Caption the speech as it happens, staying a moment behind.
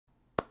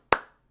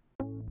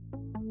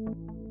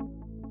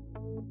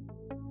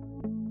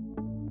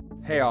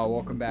Hey all,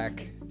 welcome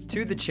back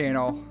to the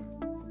channel.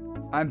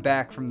 I'm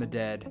back from the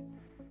dead.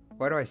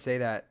 Why do I say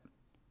that?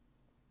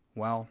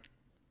 Well,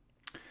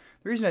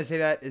 the reason I say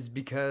that is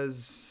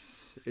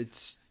because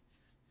it's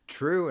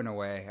true in a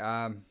way.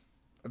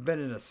 I've been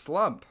in a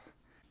slump.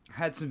 I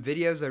had some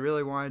videos I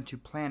really wanted to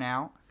plan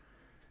out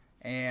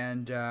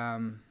and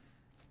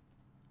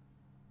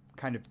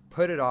kind of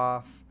put it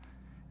off,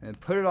 and then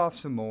put it off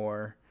some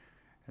more,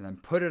 and then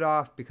put it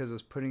off because I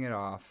was putting it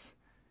off,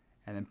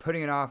 and then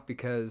putting it off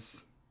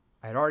because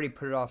I had already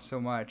put it off so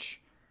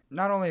much.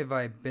 Not only have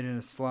I been in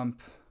a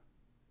slump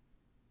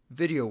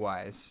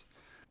video-wise,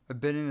 I've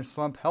been in a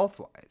slump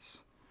health-wise.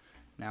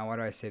 Now, why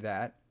do I say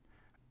that?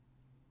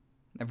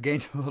 I've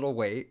gained a little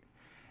weight,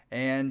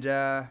 and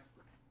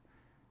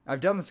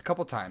I've done this a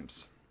couple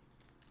times.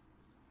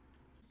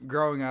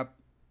 Growing up,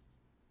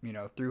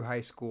 through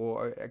high school,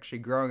 or actually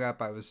growing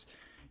up, I was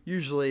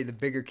usually the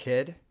bigger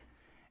kid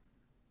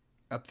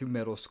up through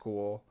middle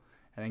school,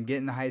 and then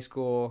getting to high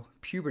school,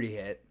 puberty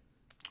hit.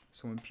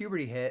 So when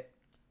puberty hit,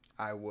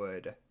 I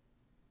would,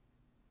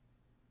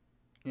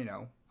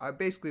 I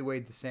basically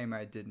weighed the same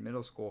I did in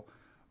middle school,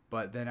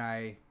 but then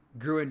I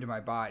grew into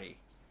my body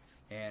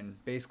and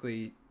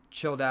basically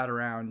chilled out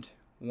around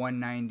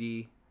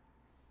 190,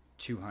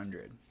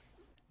 200.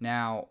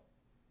 Now,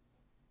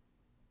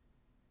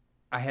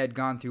 I had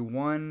gone through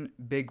one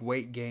big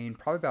weight gain,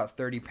 probably about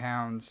 30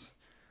 pounds,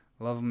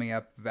 leveled me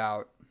up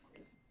about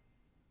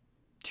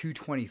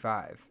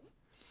 225.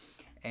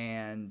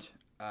 And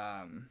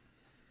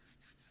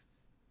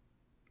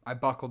I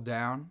buckled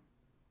down.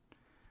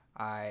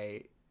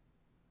 I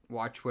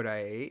watched what I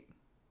ate.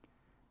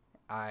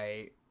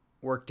 I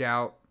worked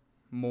out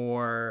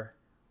more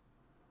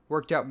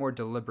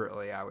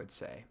deliberately, I would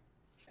say.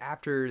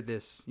 After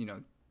this,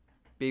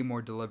 being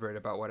more deliberate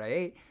about what I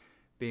ate,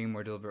 being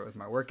more deliberate with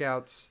my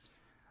workouts,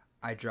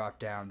 I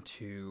dropped down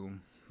to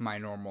my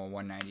normal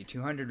 190,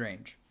 200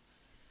 range.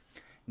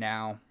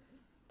 Now,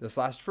 this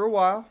lasted for a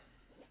while,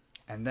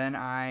 and then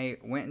I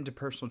went into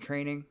personal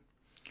training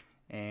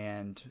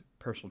and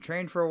personal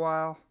trained for a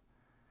while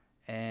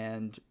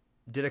and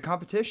did a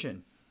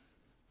competition.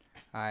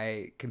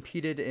 I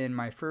competed in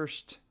my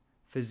first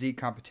physique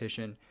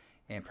competition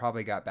and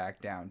probably got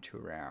back down to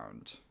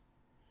around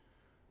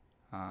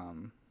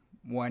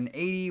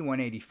 180,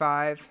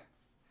 185.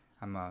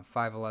 I'm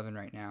 5'11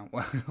 right now.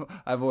 Well,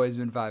 I've always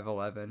been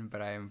 5'11,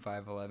 but I am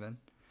 5'11.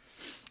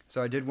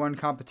 So I did one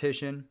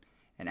competition,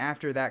 and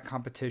after that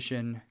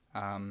competition,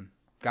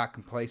 got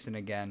complacent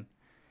again.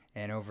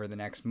 And over the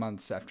next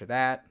months after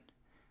that,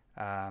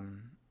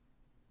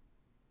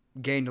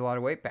 gained a lot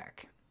of weight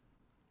back.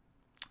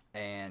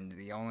 And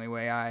the only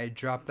way I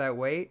dropped that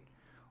weight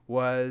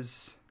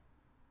was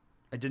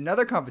I did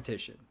another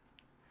competition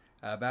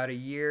about a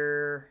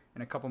year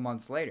and a couple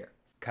months later.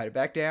 Cut it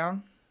back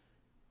down.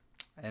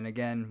 And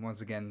again,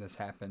 once again, this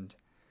happened.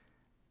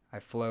 I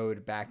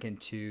flowed back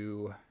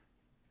into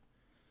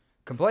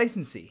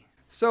complacency.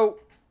 So,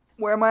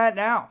 where am I at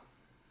now?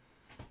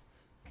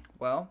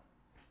 Well,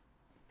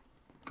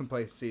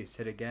 complacency has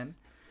hit again.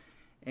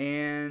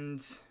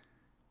 And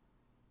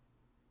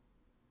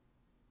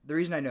the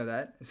reason I know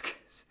that is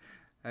because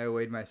I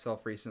weighed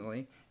myself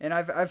recently. And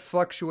I've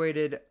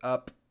fluctuated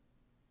up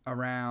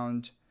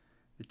around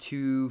the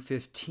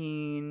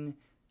 215,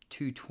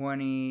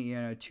 220,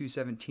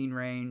 217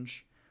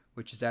 range,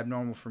 which is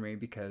abnormal for me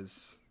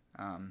because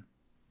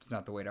it's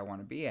not the weight I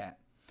want to be at.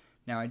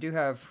 Now, I do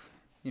have,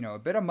 a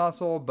bit of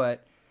muscle,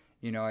 but,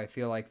 I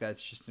feel like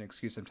that's just an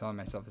excuse I'm telling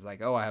myself. It's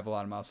like, oh, I have a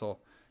lot of muscle.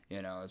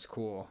 It's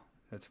cool.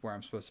 That's where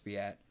I'm supposed to be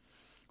at.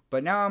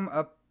 But now I'm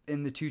up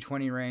in the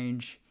 220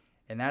 range,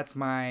 and that's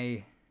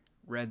my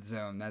red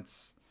zone.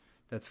 That's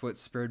what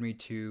spurred me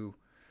to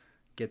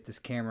get this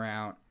camera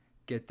out,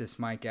 get this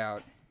mic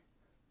out,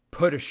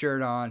 put a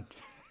shirt on,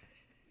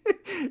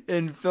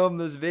 and film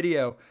this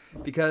video,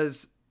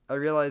 because I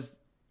realized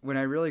when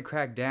I really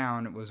cracked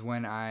down, it was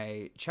when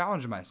I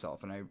challenged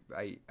myself, and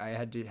I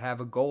had to have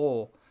a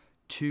goal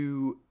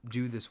to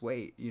do this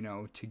weight,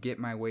 to get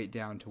my weight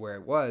down to where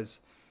it was.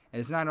 And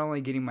it's not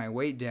only getting my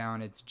weight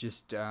down, it's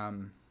just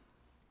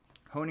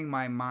honing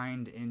my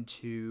mind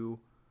into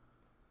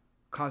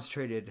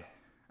concentrated,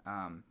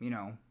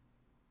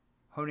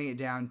 honing it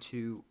down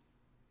to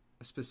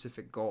a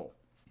specific goal.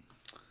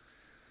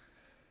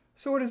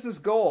 So what is this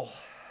goal?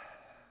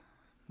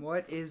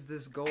 What is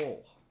this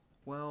goal?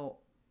 Well,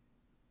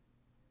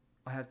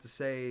 I have to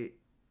say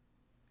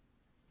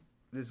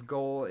this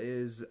goal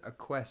is a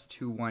quest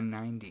to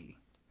 190.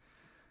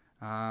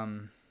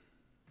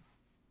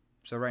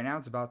 So right now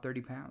it's about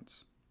 30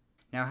 pounds.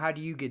 Now, how do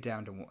you get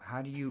down to,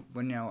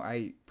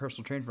 I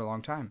personal trained for a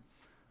long time,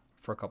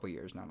 for a couple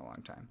years, not a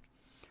long time.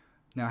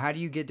 Now, how do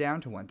you get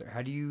down to 130?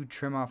 How do you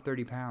trim off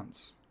 30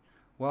 pounds?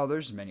 Well,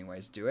 there's many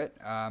ways to do it.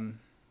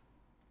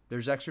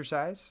 There's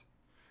exercise.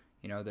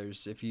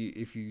 There's, if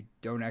you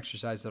don't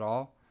exercise at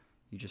all,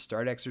 you just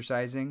start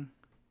exercising,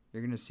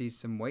 you're going to see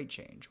some weight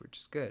change, which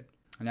is good.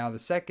 Now, the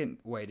second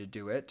way to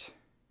do it,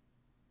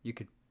 you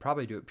could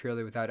probably do it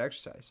purely without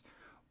exercise,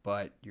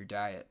 but your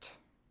diet.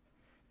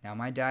 Now,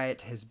 my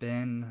diet has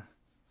been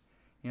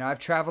I've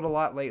traveled a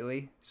lot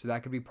lately, so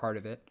that could be part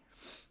of it.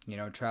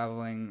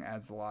 Traveling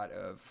adds a lot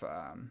of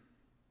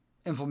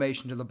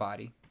inflammation to the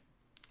body.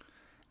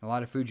 A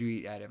lot of food you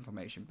eat add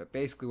inflammation. But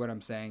basically what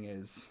I'm saying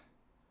is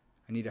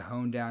I need to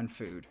hone down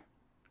food.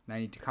 And I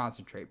need to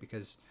concentrate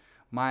because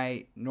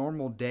my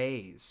normal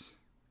days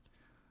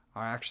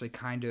are actually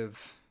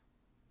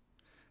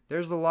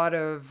there's a lot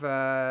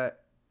of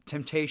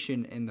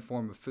temptation in the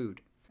form of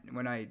food.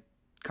 When I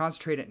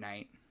concentrate at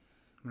night,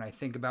 when I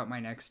think about my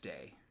next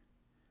day,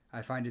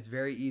 I find it's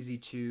very easy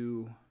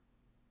to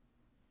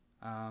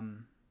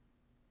plan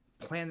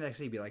the next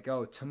day. Be like,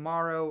 oh,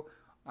 tomorrow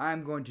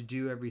I'm going to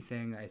do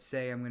everything I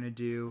say I'm going to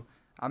do.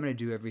 I'm going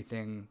to do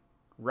everything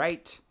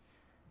right.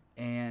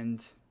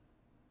 And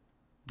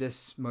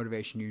this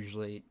motivation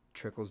usually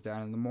trickles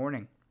down in the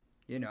morning.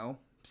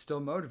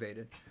 Still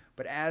motivated.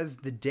 But as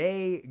the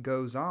day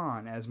goes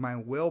on, as my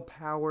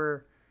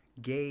willpower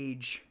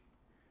gauge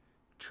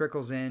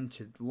trickles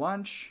into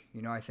lunch,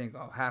 I think,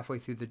 halfway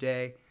through the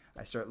day,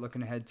 I start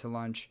looking ahead to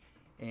lunch,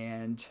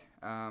 and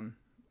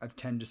I've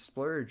tend to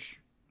splurge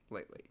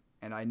lately.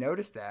 And I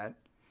notice that,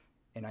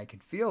 and I can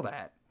feel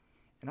that,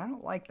 and I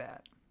don't like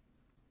that.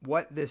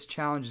 What this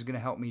challenge is going to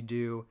help me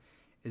do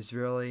is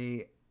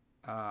really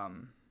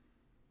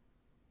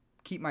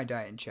keep my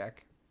diet in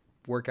check.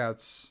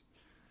 Workouts,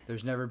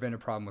 there's never been a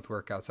problem with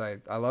workouts.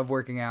 I love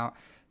working out,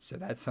 so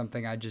that's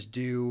something I just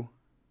do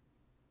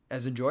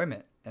as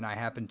enjoyment, and I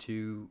happen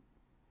to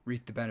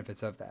reap the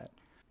benefits of that.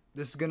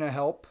 This is going to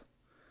help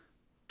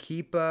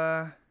keep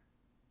that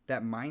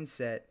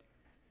mindset,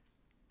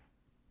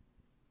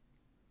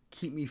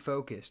 keep me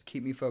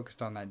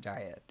focused on that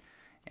diet.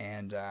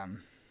 And I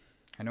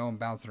know I'm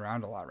bouncing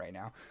around a lot right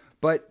now,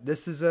 but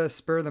this is a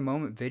spur of the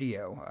moment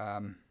video.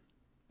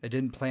 I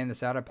didn't plan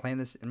this out. I planned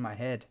this in my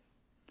head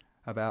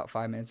about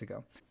 5 minutes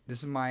ago. This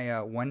is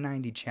my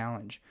 190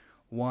 challenge.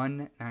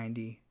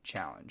 190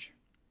 challenge.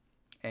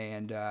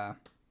 And I'm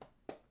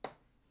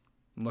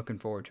looking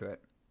forward to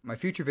it. My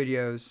future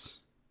videos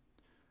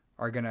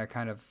are going to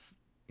kind of,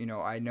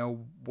 I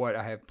know what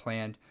I have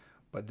planned,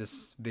 but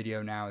this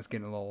video now is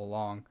getting a little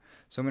long.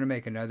 So I'm going to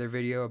make another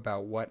video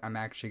about what I'm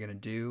actually going to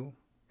do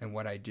and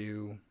what I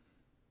do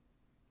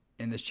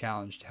in this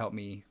challenge to help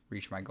me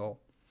reach my goal.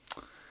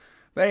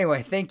 But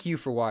anyway, thank you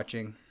for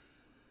watching.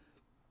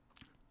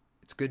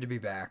 It's good to be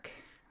back.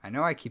 I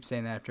know I keep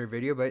saying that after a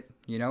video, but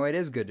it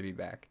is good to be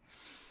back.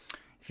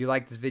 If you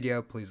like this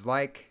video, please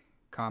like,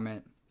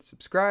 comment,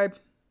 subscribe,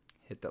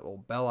 hit that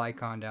little bell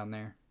icon down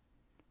there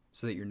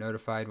so that you're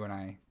notified when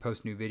I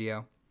post new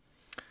video.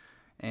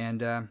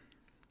 And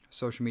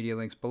social media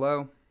links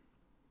below.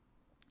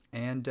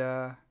 And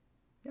yeah,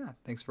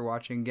 thanks for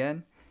watching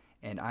again,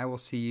 and I will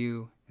see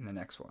you in the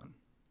next one.